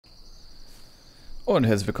Und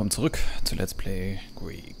herzlich willkommen zurück zu Let's Play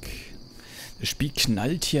Greak. Das Spiel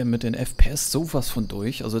knallt hier mit den FPS sowas von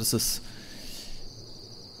durch. Also das ist...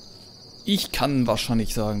 Ich kann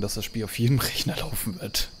wahrscheinlich sagen, dass das Spiel auf jedem Rechner laufen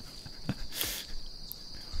wird.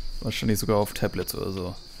 Wahrscheinlich sogar auf Tablets oder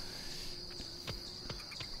so.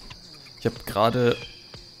 Ich habe gerade,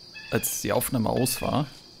 als die Aufnahme aus war,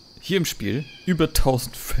 hier im Spiel über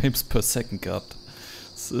 1000 Frames per Second gehabt.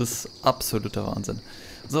 Das ist absoluter Wahnsinn.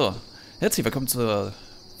 So, herzlich willkommen zur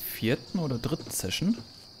vierten oder dritten Session.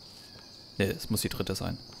 Ne, es muss die dritte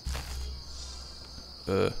sein.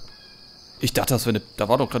 Ich dachte, das wäre eine... Da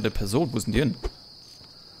war doch gerade eine Person. Wo ist denn die hin?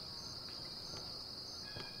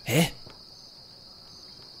 Hä?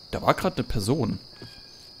 Da war gerade eine Person.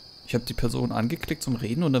 Ich habe die Person angeklickt zum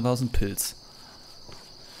Reden und dann war es ein Pilz.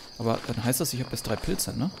 Aber dann heißt das, ich habe jetzt 3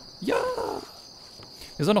 Pilze, ne? Ja!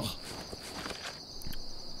 Wir sollen noch...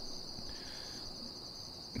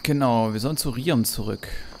 Genau, wir sollen zu Riam zurück.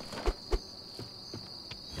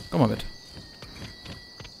 Komm mal mit.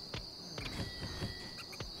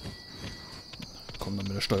 Komm dann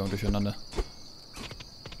mit der Steuerung durcheinander.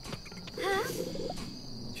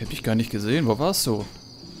 Ich hab dich gar nicht gesehen. Wo warst du?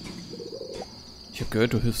 Ich habe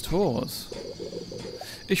gehört, du hilfst Horus.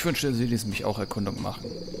 Ich wünschte, sie ließen mich auch Erkundung machen.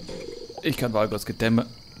 Ich kann Valgors Gehämmere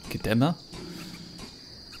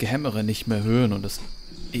nicht mehr hören und das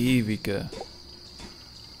ewige...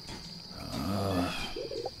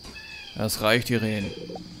 Das reicht, Irene.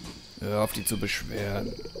 Hör auf, die zu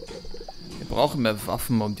beschweren. Wir brauchen mehr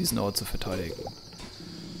Waffen, um diesen Ort zu verteidigen.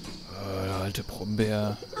 Der alte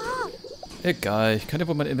Brombeer. Egal, ich kann dir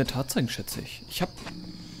wohl mein Inventar zeigen, schätze ich. Ich hab...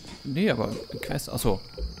 Nee, aber Quest... Achso.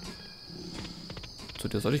 Zu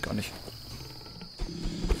dir soll ich gar nicht.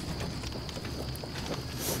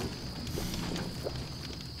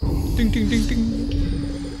 Ding, ding, ding, ding.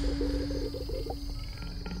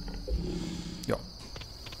 Ja.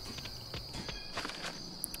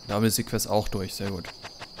 Damit ist die Quest auch durch. Sehr gut.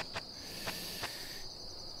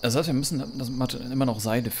 Das heißt, wir müssen das immer noch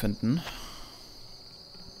Seide finden.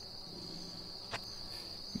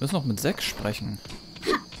 Wir müssen noch mit Zack sprechen.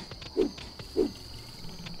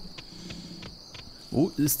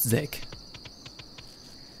 Wo ist Zack?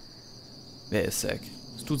 Wer ist Zack?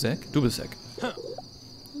 Bist du Zack? Du bist Zack.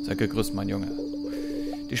 Sei gegrüßt, mein Junge.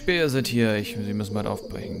 Die Späher sind hier. Sie müssen bald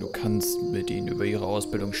aufbrechen. Du kannst mit ihnen über ihre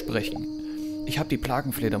Ausbildung sprechen. Ich habe die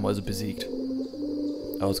Plagenfledermäuse besiegt.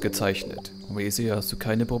 Ausgezeichnet. Und wie ich sehe, hast du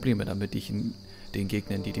keine Probleme damit, dich den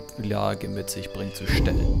Gegnern, die die Plage mit sich bringt, zu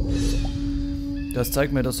stellen. Das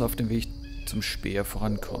zeigt mir, dass du auf dem Weg zum Speer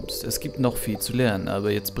vorankommst. Es gibt noch viel zu lernen,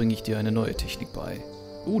 aber jetzt bringe ich dir eine neue Technik bei.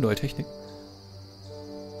 Neue Technik.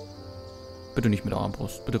 Bitte nicht mit der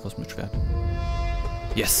Armbrust, bitte was mit Schwert.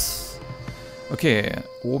 Yes! Okay,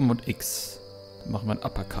 oben und X. Dann machen wir einen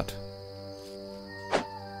Uppercut.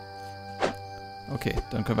 Okay,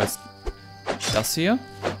 dann können wir jetzt das hier.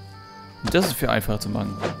 Das ist viel einfacher zu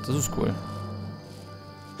machen. Das ist cool.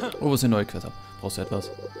 Oh, wo ist eine neue Quest? Brauchst du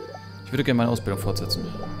etwas? Ich würde gerne meine Ausbildung fortsetzen.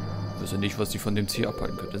 Ich wüsste nicht, was dich von dem Ziel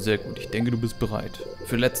abhalten könnte. Sehr gut. Ich denke, du bist bereit.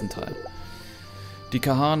 Für den letzten Teil. Die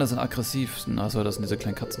Kahane sind aggressiv. Achso, das sind diese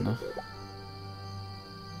kleinen Katzen, ne?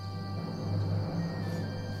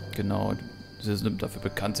 Genau. Sie sind dafür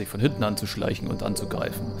bekannt, sich von hinten anzuschleichen und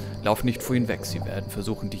anzugreifen. Lauf nicht vor ihnen weg. Sie werden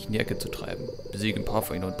versuchen, dich in die Ecke zu treiben. Besiege ein paar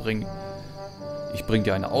von ihnen und ich bring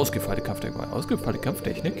dir eine ausgefeilte Kampftechnik bei. Ausgefeilte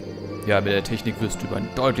Kampftechnik? Ja, mit der Technik wirst du über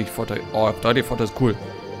einen deutlich Vorteil... Oh, deutlich Vorteil ist cool.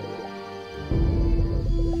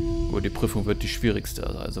 Gut, die Prüfung wird die schwierigste,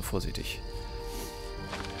 also vorsichtig.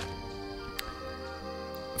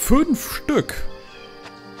 5 Stück!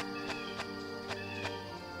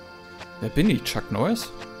 Wer bin ich? Chuck Norris?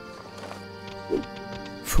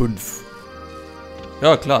 5.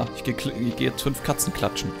 Ja, klar. Ich gehe jetzt 5 Katzen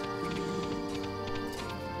klatschen.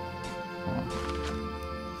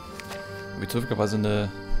 Habe ich zufälligerweise eine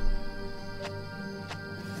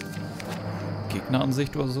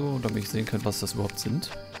Gegneransicht oder so, damit ich sehen kann, was das überhaupt sind?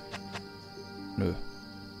 Nö.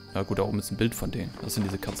 Na gut, da oben ist ein Bild von denen. Das sind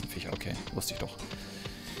diese Katzenviecher. Okay, wusste ich doch.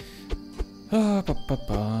 Okay,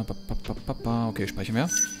 speichern wir.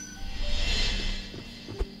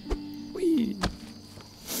 Hui.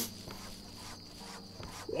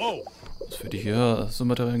 Was für dich hier? Hast du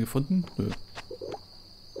Materialien gefunden? Nö.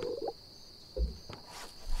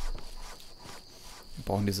 Wir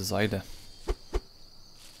brauchen diese Seile.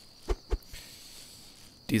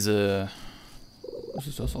 Was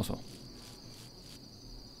ist das? Achso.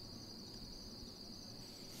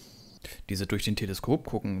 Diese durch den Teleskop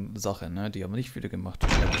gucken Sache, ne? Die haben nicht viele gemacht.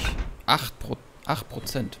 8%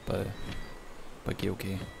 bei GOG.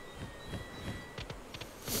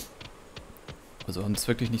 Also haben es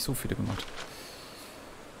wirklich nicht so viele gemacht.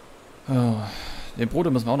 Den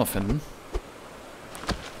Bruder müssen wir auch noch finden.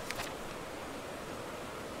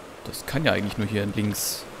 Das kann ja eigentlich nur hier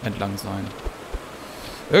links entlang sein.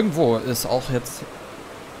 Irgendwo ist auch jetzt...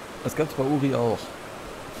 Das gab es bei Uri auch.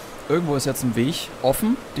 Irgendwo ist jetzt ein Weg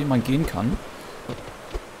offen, den man gehen kann.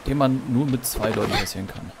 Den man nur mit 2 Leuten passieren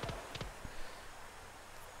kann.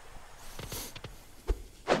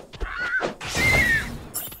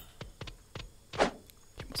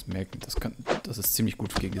 Ich muss merken, das ist ziemlich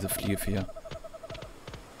gut gegen diese Fliehefähe.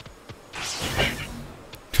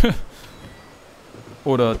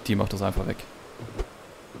 Oder die macht das einfach weg.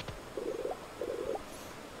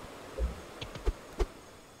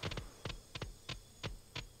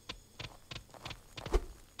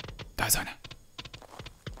 Da ist eine.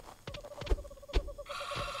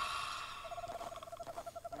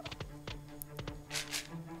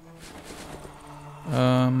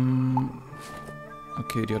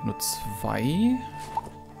 Okay, die hat nur 2.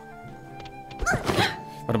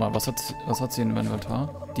 Warte mal, was hat sie in dem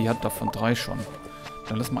Inventar? Die hat davon 3 schon.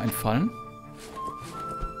 Dann lass mal einen fallen.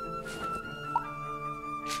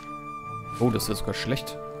 Oh, das ist sogar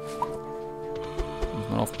schlecht. Da muss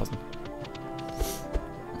man aufpassen.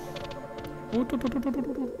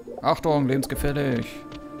 Achtung, lebensgefährlich.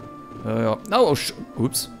 Ja. Oh,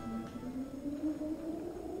 ups.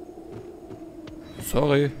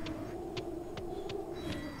 Sorry.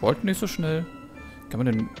 Wollte nicht so schnell. Kann man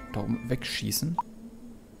denn da oben wegschießen?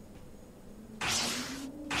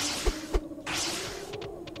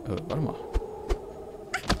 Warte mal.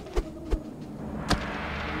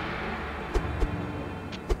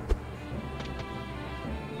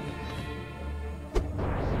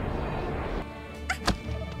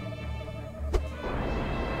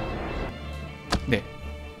 Nee.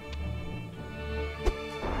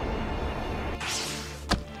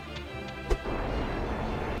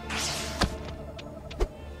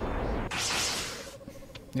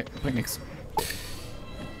 Nee, bringt nichts.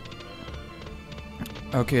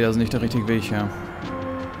 Okay, das ist nicht der richtige Weg, ja.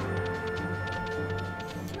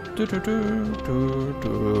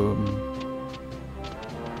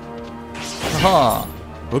 Aha!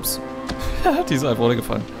 Ups. Die ist einfach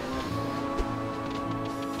runtergefallen.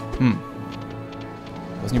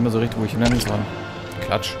 Ich weiß nicht mehr so richtig, wo ich hinein soll.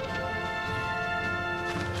 Klatsch.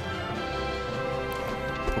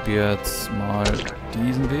 Probier jetzt mal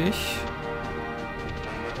diesen Weg.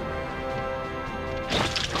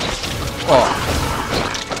 Oh.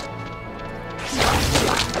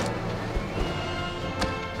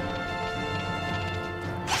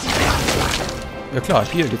 Ja klar,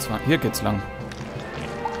 hier geht's lang.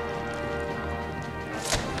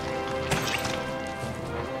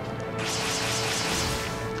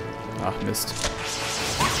 Ach Mist.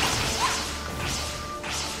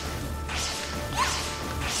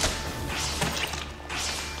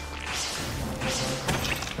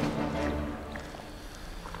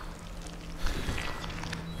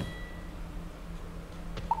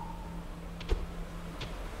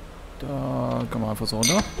 Da kann man einfach so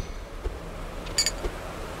runter.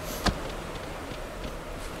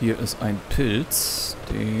 Hier ist ein Pilz,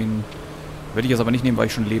 den werde ich jetzt aber nicht nehmen, weil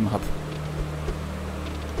ich schon Leben habe.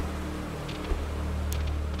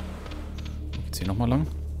 Jetzt hier nochmal lang.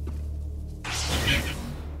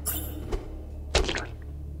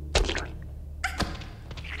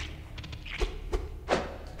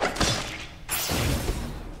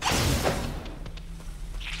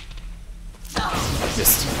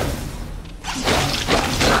 Mist.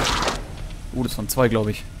 Das waren 2,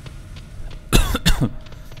 glaube ich.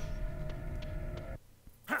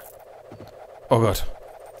 Oh Gott.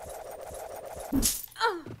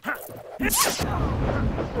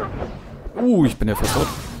 Ich bin ja fast tot.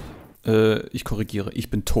 Ich korrigiere. Ich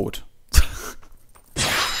bin tot.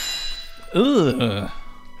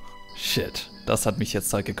 Shit. Das hat mich jetzt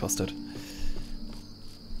Zeit gekostet.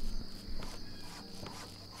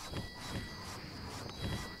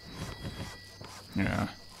 Ja.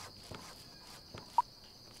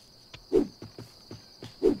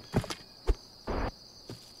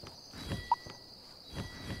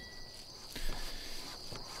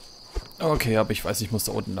 Okay, aber ich weiß, ich muss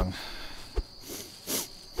da unten lang.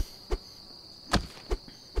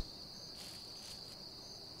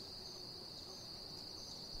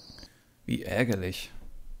 Wie ärgerlich.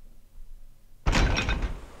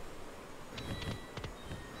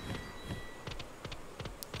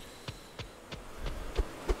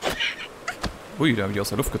 Ui, da haben die aus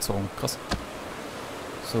der Luft gezogen. Krass.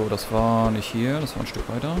 So, das war nicht hier, das war ein Stück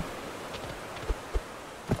weiter.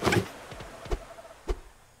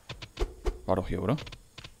 War doch hier, oder?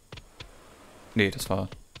 Nee, das war...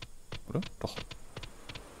 Oder? Doch.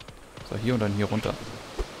 Das war hier und dann hier runter.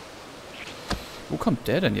 Wo kommt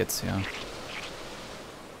der denn jetzt her?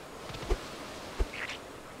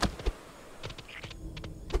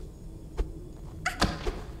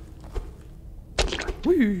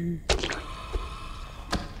 Hui.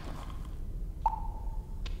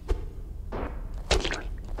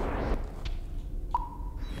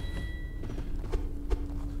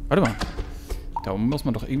 Warte mal. Da oben muss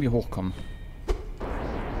man doch irgendwie hochkommen.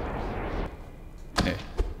 Nee.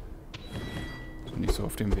 Nicht so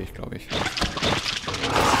auf dem Weg, glaube ich.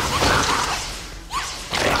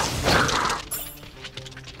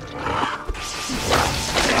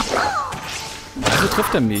 Wieso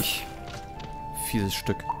trifft er mich? Fieses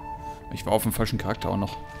Stück. Ich war auf dem falschen Charakter auch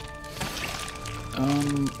noch.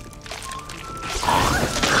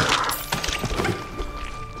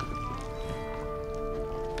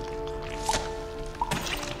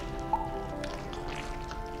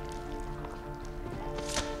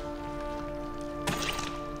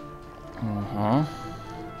 Aha.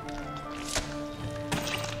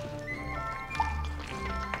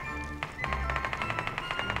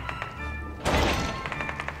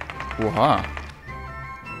 Oha.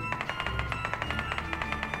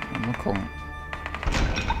 Mal gucken.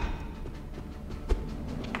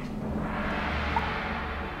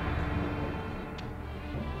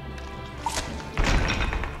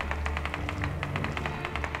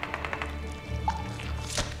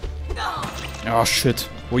 Ja, shit.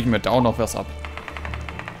 Hol ich mir da auch noch was ab.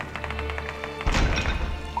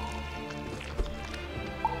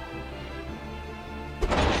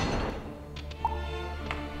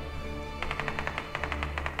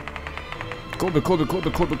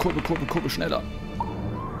 Kurbel, schneller.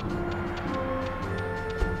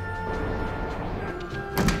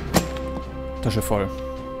 Tasche voll.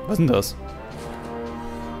 Was ist denn das?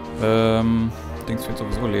 Dings wird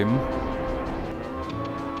sowieso leben.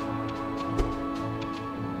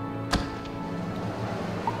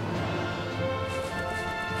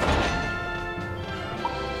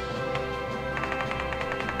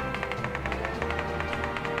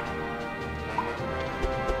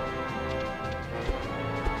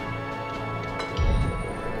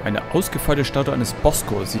 Eine ausgefeilte Statue eines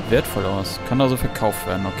Bosco. Sieht wertvoll aus. Kann also verkauft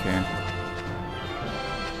werden, okay.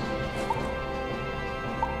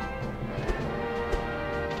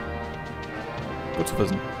 Gut zu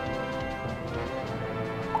wissen.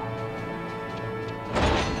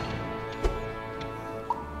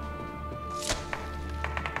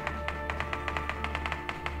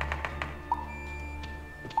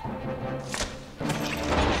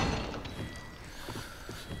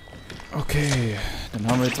 Okay, dann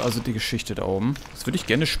haben wir jetzt also die Geschichte da oben. Das würde ich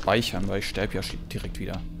gerne speichern, weil ich sterbe ja direkt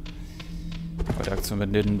wieder. Bei der Aktion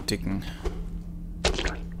mit den Dicken.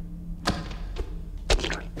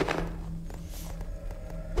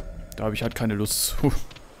 Da habe ich halt keine Lust zu.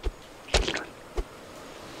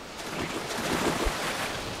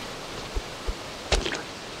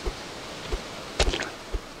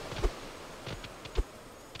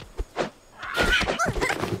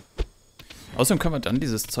 Außerdem können wir dann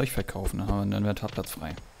dieses Zeug verkaufen, dann haben wir einen Inventarplatz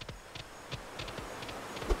frei.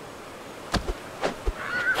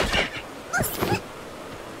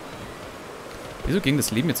 Wieso ging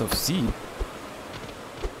das Leben jetzt auf sie?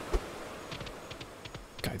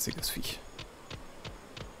 Geiziges Viech.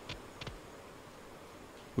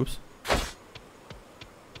 Ups.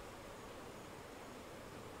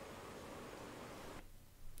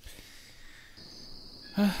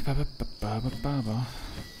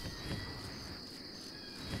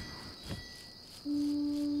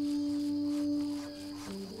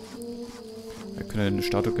 Wir können eine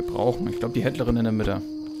Statue gebrauchen. Ich glaube, die Händlerin in der Mitte.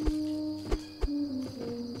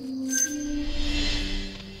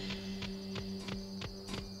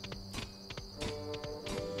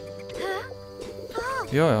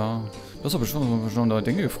 Ja. Du hast aber schon neue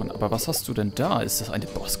Dinge gefunden. Aber was hast du denn da? Ist das eine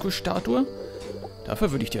Bosco-Statue?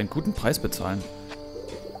 Dafür würde ich dir einen guten Preis bezahlen.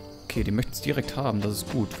 Okay, die möchten es direkt haben. Das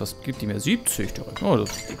ist gut. Was gibt die mir? 70 direkt. Oh,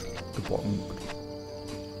 das ist gut. Geborgen.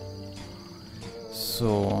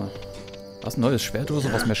 So. Was, ein neues Schwert oder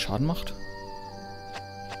so, was mehr Schaden macht?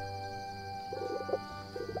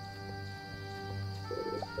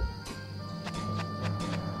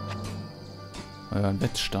 Ja, ein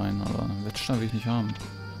Wetzstein, aber einen Wetzstein will ich nicht haben.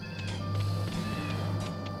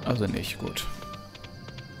 Also nicht, gut.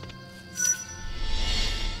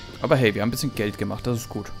 Aber hey, wir haben ein bisschen Geld gemacht, das ist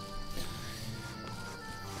gut.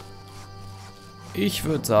 Ich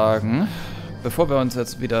würde sagen, bevor wir uns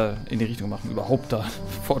jetzt wieder in die Richtung machen, überhaupt da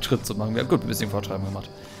Fortschritt zu machen. Wir haben gut ein bisschen Fortschritt gemacht.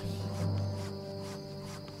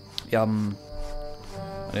 Wir haben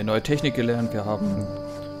eine neue Technik gelernt, wir haben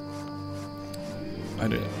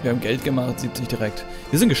Geld gemacht, 70 direkt.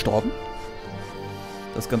 Wir sind gestorben.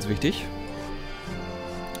 Das ist ganz wichtig.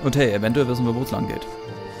 Und hey, eventuell wissen wir, wo es lang geht.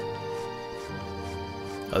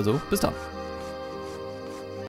 Also, bis dann.